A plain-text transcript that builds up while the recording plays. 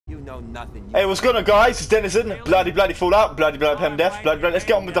know nothing. Hey, what's going on, guys? It's Denizen. Bloody Fallout. Bloody Permadeath. Bloody. Let's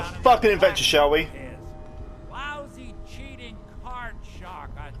get on with the fucking adventure, shall we? Lousy, cheating card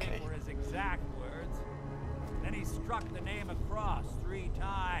shark, I think were his exact words. Then he struck the name across 3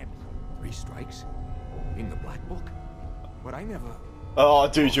 times. 3 strikes? In the black book? But I never... Oh,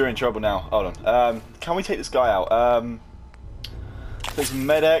 dude, you're in trouble now. Hold on. Can we take this guy out? There's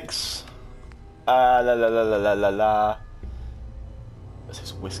Medex. La. This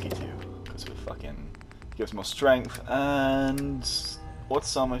is whiskey too, because it fucking gives more strength. And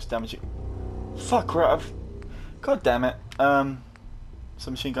what's our most damaging? Fuck, right. God damn it. So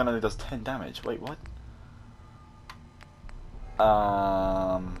machine gun only does 10 damage. Wait, what?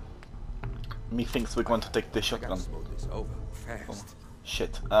 Methinks we're going to take this shotgun. This over fast. Oh,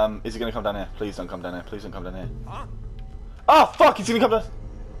 shit. Is he gonna come down here? Please don't come down here. Please don't come down here. Huh? Oh fuck! He's gonna come down.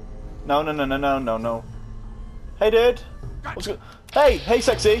 No. Hey, dude. What's good? Hey,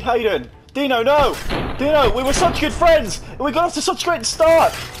 sexy. How you doing? Dino, no! Dino, we were such good friends! We got off to such a great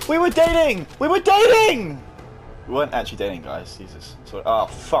start! We were dating! We weren't actually dating, guys. Jesus. Sorry. Oh,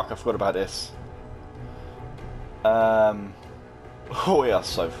 fuck. I forgot about this. Oh, we are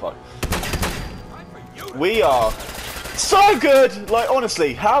so fucked. We are so good! Like,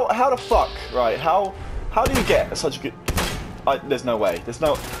 honestly, how the fuck, right? How do you get such a good... there's no way. There's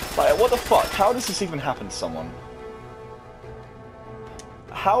no... Like, what the fuck? How does this even happen to someone?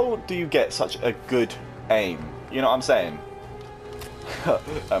 How do you get such a good aim? You know what I'm saying? That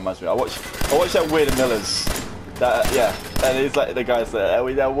reminds me. I watched that Weird Millers. Yeah, and it's like the guys that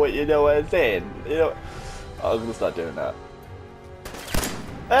we know what you know what I'm saying. You know, I was gonna start doing that.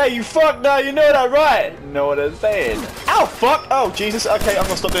 Hey, you fuck now! You know that, right? Know what I'm saying? Ow, fuck! Oh, Jesus. Okay, I'm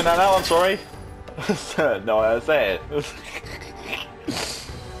gonna stop doing that now. I'm sorry. Know what I'm saying?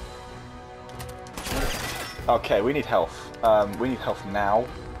 Okay, we need health. We need health now.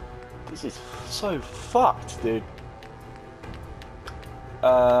 This is so fucked, dude.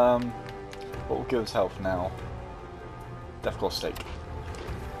 What will give us health now? Deathclaw Steak.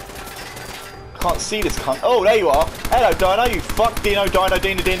 Can't see this cunt. Oh, there you are. Hello, Dino. You fuck. Dino. Dino.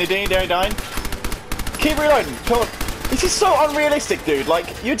 Keep reloading. Come on. This is so unrealistic, dude.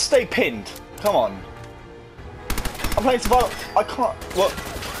 Like, you'd stay pinned. Come on. I'm playing survival. I can't. What?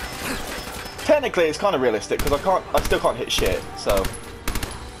 Technically, it's kind of realistic because I still can't hit shit. So,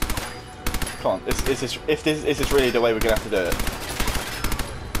 come on. Is this really the way we're gonna have to do it?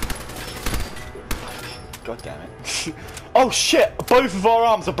 God damn it! Oh shit! Both of our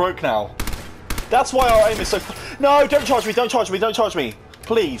arms are broke now. That's why our aim is so. No! Don't charge me! Don't charge me! Don't charge me!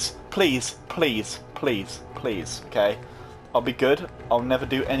 Please! Okay? I'll be good. I'll never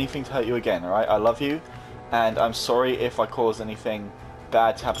do anything to hurt you again. All right? I love you, and I'm sorry if I cause anything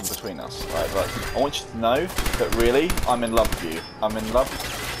bad to happen between us, right? But I want you to know that really, I'm in love with you. I'm in love.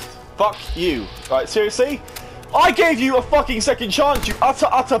 Fuck you. Right, seriously? I gave you a fucking second chance, you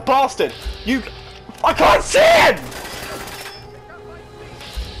utter bastard. I can't see him!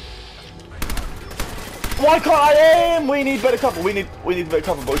 Why can't I aim? We need better cover. We need better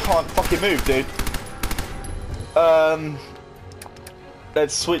cover, but we can't fucking move, dude.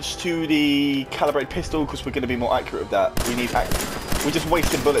 Let's switch to the calibrated pistol because we're going to be more accurate with that. We're just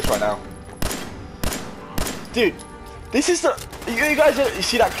wasting bullets right now. Dude, this is the... You guys you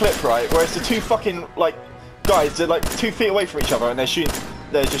see that clip, right? Where it's the 2 fucking, like, guys, they're like 2 feet away from each other and they're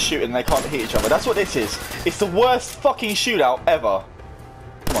just shooting and they can't hit each other. That's what this is. It's the worst fucking shootout ever.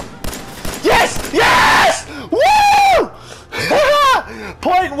 Come on. Yes! Yes! Woo!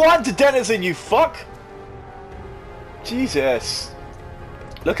 0.1 to Denizen, you fuck! Jesus.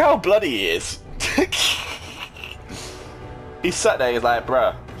 Look how bloody he is. He's sat there, he's like,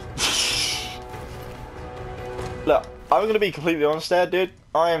 bruh. Look, I'm gonna be completely honest there, dude.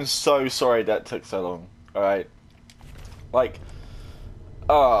 I am so sorry that took so long. Alright? Like,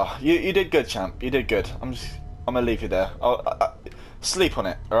 you did good, champ. You did good. I'm gonna leave you there. I'll sleep on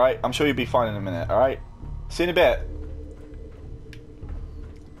it, alright? I'm sure you'll be fine in a minute, alright? See you in a bit.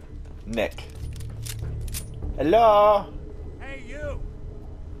 Nick. Hello? Hey, you!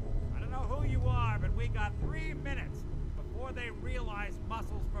 I don't know who you are, but we got 3 minutes before they realize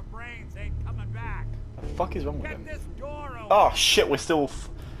muscles for brains ain't coming back. What the fuck is wrong with him? Get this door open. Oh shit, we're still...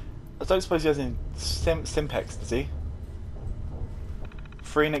 I don't suppose he has any Simpex, does he?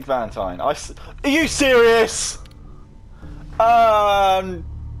 Free Nick Valentine. Are you serious? I'm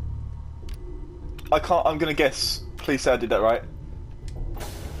gonna guess. Please say I did that right.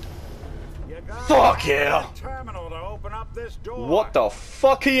 Fuck yeah! Terminal to open up this door. What the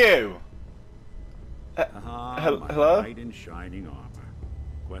fuck are you? Hello? Knight in shining armor.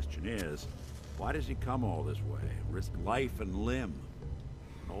 Question is, why does he come all this way? Risk life and limb?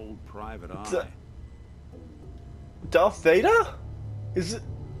 Old Private Eye. Darth Vader? Is it?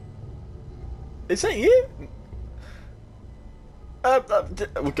 Is that you?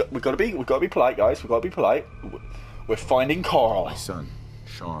 We gotta be polite, guys. We gotta be polite. We're finding Carl. My son,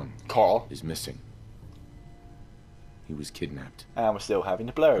 Sean, Carl is missing. He was kidnapped. And we're still having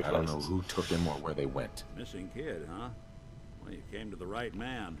the blurry I don't places. know who took him or where they went. Missing kid, huh? Well, you came to the right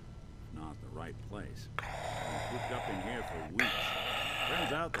man, not the right place. Been cooped up in here for weeks.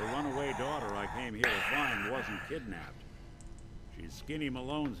 Turns out the runaway daughter I came here to find wasn't kidnapped. She's Skinny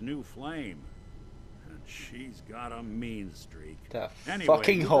Malone's new flame. And she's got a mean streak. That anyway,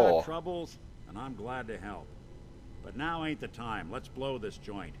 fucking you whore. got troubles, and I'm glad to help. But now ain't the time. Let's blow this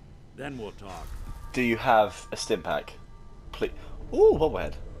joint. Then we'll talk. Do you have a stim pack? Please. Ooh,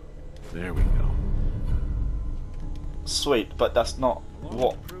 bobblehead. There we go. Sweet, but that's not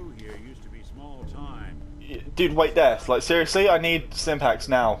what. The crew here used to be small time. Dude, wait there. Like, seriously, I need stim packs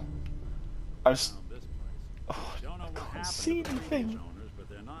now. I'm. This place. Oh, Don't know what can't happened see to the previous anything. owners, but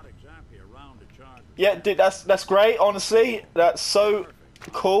they're not exactly around to charge. Yeah, dude, that's great. Honestly, that's so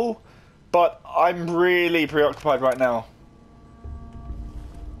cool. But I'm really preoccupied right now.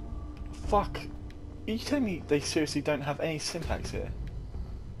 Fuck. Are you telling me they seriously don't have any stim packs here?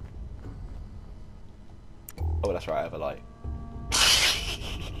 Oh, that's right. I have a light.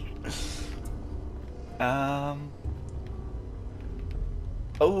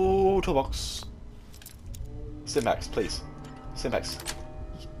 Oh, toolbox. Stim packs, please. Stim packs.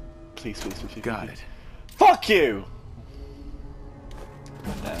 Please, please, please, please. Got it. Fuck you!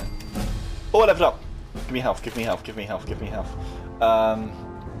 No. Oh, level up. Give me health, give me health, give me health, give me health.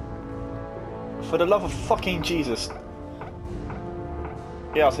 For the love of fucking Jesus.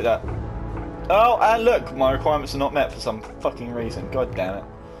 Yeah, I'll take that. Oh, and look, my requirements are not met for some fucking reason. God damn it.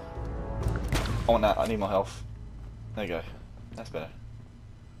 I want that, I need more health. There you go. That's better.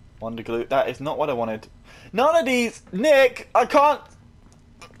 Wonder glue. That is not what I wanted. None of these! Nick! I can't...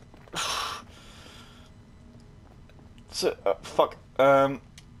 So, fuck.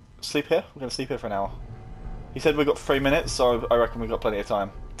 Sleep here? We're gonna sleep here for an hour. He said we've got 3 minutes, so I reckon we've got plenty of time.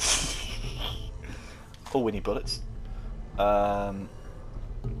 Oh, we need bullets. God,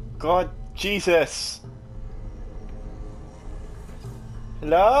 Jesus.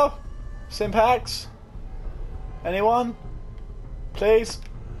 Hello? Simpacts? Anyone? Please?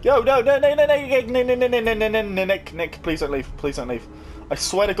 Yo, no, Nick, please don't leave. Please don't leave. I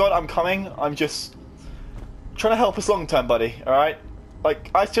swear to God, I'm coming. I'm just trying to help us long term, buddy. Alright?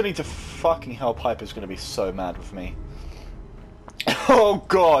 Like, I still need to fucking hell. Piper's gonna be so mad with me. Oh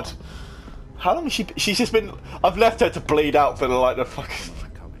God. How long has she's just been... I've left her to bleed out for like the fucking...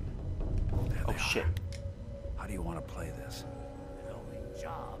 Oh shit. How do you want to play this? His only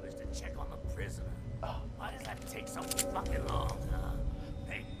job is to check on the prisoner. Why does that take so fucking long, huh?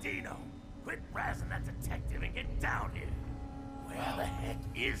 Hey, Dino, quit razzing that detective and get down here. Where the heck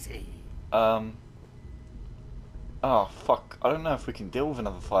is he? Oh, fuck. I don't know if we can deal with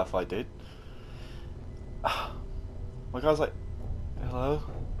another firefight, dude. My guy's like... Hello?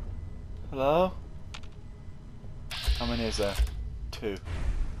 Hello? How many is there? 2.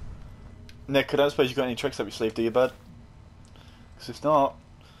 Nick, I don't suppose you got any tricks up your sleeve, do you, bud? Because if not...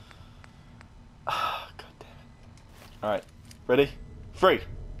 God damn it. Alright. Ready? 3,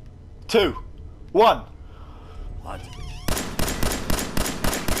 2, 1. What?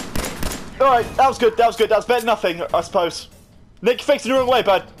 Alright, that was good, that was good. That's better than nothing, I suppose. Nick, you fixed it the wrong way,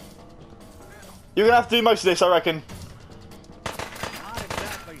 bud. You're gonna have to do most of this, I reckon. Not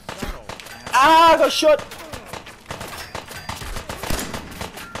exactly subtle. Ah, I got shot!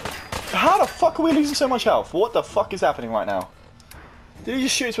 How the fuck are we losing so much health? What the fuck is happening right now? Did he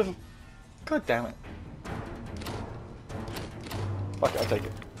just shoot us with a... God damn it. Fuck it, I'll take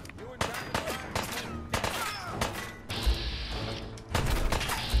it.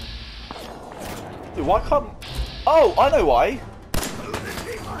 Dude, why can't... Oh, I know why.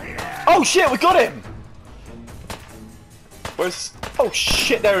 Oh shit, we got him! Where's... Oh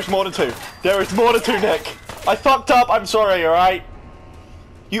shit, there is more than 2. There is more than 2, Nick. I fucked up, I'm sorry, alright?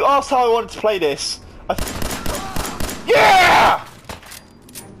 You asked how I wanted to play this. Yeah!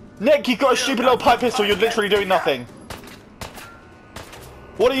 Nick, you've got a stupid little pipe pistol, you're literally doing nothing.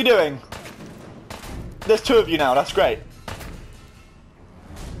 What are you doing? There's 2 of you now, that's great.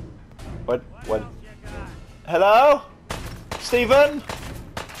 What? Hello? Stephen?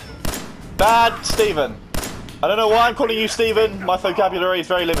 Bad Stephen. I don't know why I'm calling you Stephen, my vocabulary is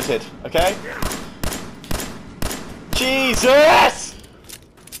very limited, okay? Jesus!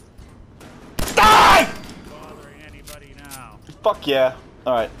 Die! Bothering anybody now? Fuck yeah.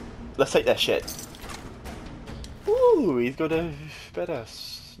 Alright, let's take that shit. Ooh, he's got a better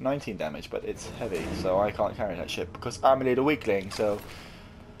 19 damage, but it's heavy, so I can't carry that shit because I'm a little weakling. So,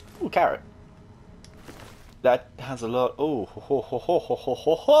 ooh, carrot. That has a lot. Oh,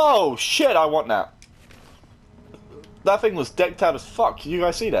 oh shit! I want that. That thing was decked out as fuck. You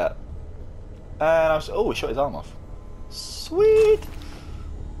guys see that? And I was. Oh, he shot his arm off. Sweet.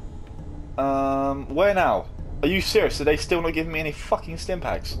 Where now? Are you serious? Are they still not giving me any fucking stim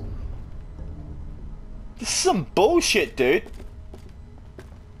packs? This is some bullshit, dude.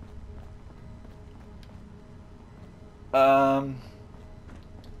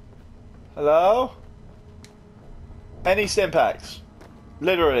 Hello? Any stim packs?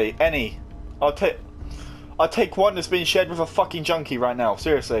 Literally, any. I'll take one that's been shared with a fucking junkie right now.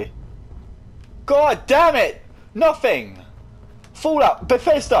 Seriously. God damn it! Nothing! Fallout,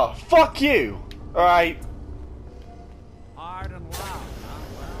 Bethesda, fuck you! Alright. Hard and loud, huh?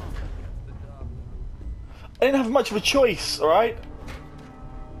 Well, that's the job. I didn't have much of a choice, alright?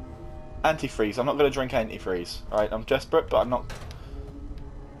 Antifreeze, I'm not going to drink antifreeze. Alright, I'm desperate, but I'm not...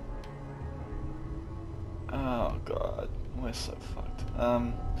 Oh god, we're so fucked.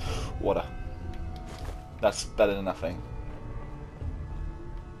 Water. That's better than nothing.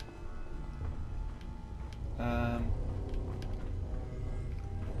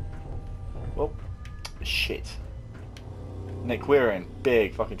 Well, shit. Nick, we're in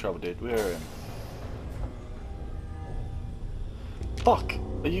big fucking trouble, dude. We're in. Fuck!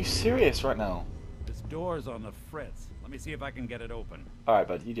 Are you serious right now? This door's on the fritz. Let me see if I can get it open. Alright,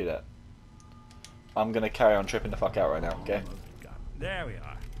 bud, you do that. I'm gonna carry on tripping the fuck out right now, okay? There we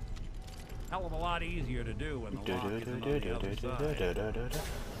are. Hell of a lot easier to do when the lock isn't on the other side.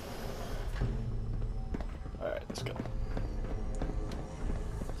 Alright, let's go.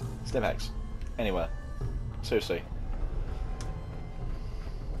 Stim hacks. Anywhere. Seriously.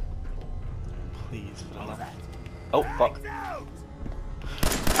 Please, for the love. Oh, fuck.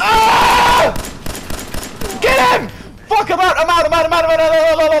 Ah! Get him! Fuck, I'm out! I'm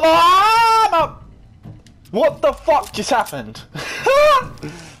out! What the fuck just happened?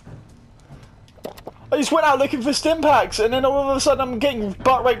 I just went out looking for stim packs, and then all of a sudden I'm getting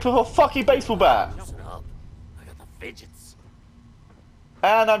butt raped with a fucking baseball bat. Listen up. I got the fidgets.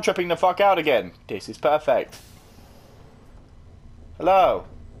 And I'm tripping the fuck out again. This is perfect. Hello.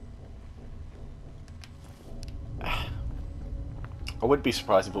 I wouldn't be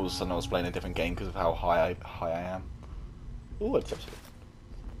surprised if all of a sudden I was playing a different game because of how high I am. Ooh, it's actually.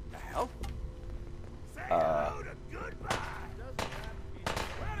 The hell? Say hello to goodbye.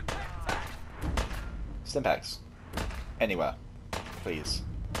 Stim packs. Anywhere. Please.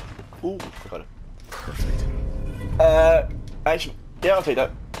 Ooh, got it. Perfect. Actually, yeah, I'll take that.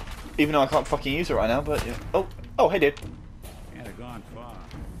 Even though I can't fucking use it right now, but yeah. Oh, hey dude. Can't have gone far.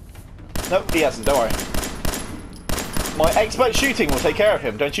 No, he hasn't, don't worry. My expert shooting will take care of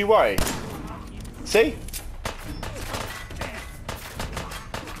him, don't you worry. See?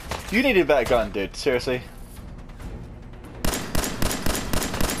 You need a better gun, dude, seriously.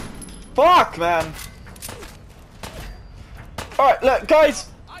 Fuck, man! Alright, look, guys,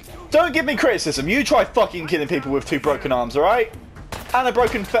 don't give me criticism. You try fucking killing people with 2 broken arms, alright? And a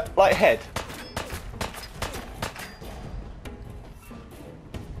broken, head.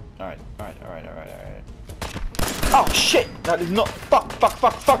 Alright. Oh, shit! That is not... Fuck!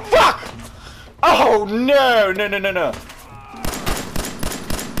 Oh, no!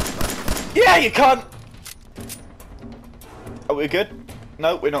 Yeah, you can't! Are we good?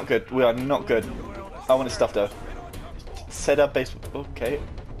 No, we're not good. We are not good. I want his stuff, though. Set up base... Okay.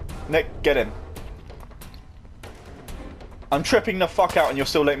 Nick, get in. I'm tripping the fuck out and you're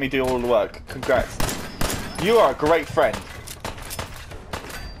still letting me do all the work. Congrats. You are a great friend.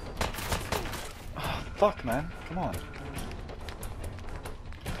 Oh, fuck, man. Come on.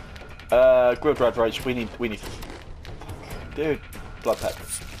 Grilled red rage. We need... Dude. Blood pack.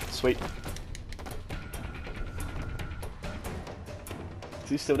 Sweet. Is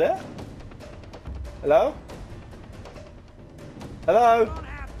he still there? Hello? Hello?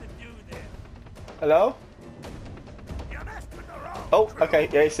 Hello? Oh, okay,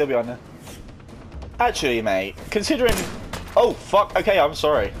 yeah, he's still behind there. Actually, mate, considering... Oh, fuck, okay, I'm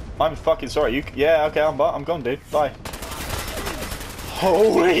sorry. I'm fucking sorry. You... Yeah, okay, I'm gone, dude. Bye.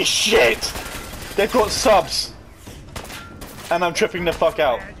 Holy shit! They've got subs! And I'm tripping the fuck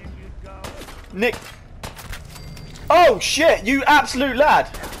out. Nick... Oh, shit, you absolute lad!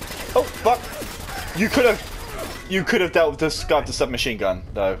 Oh, fuck. You could have dealt with this guy with the submachine gun,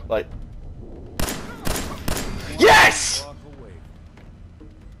 though. Like... Yes!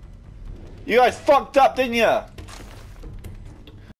 You guys fucked up, didn't ya?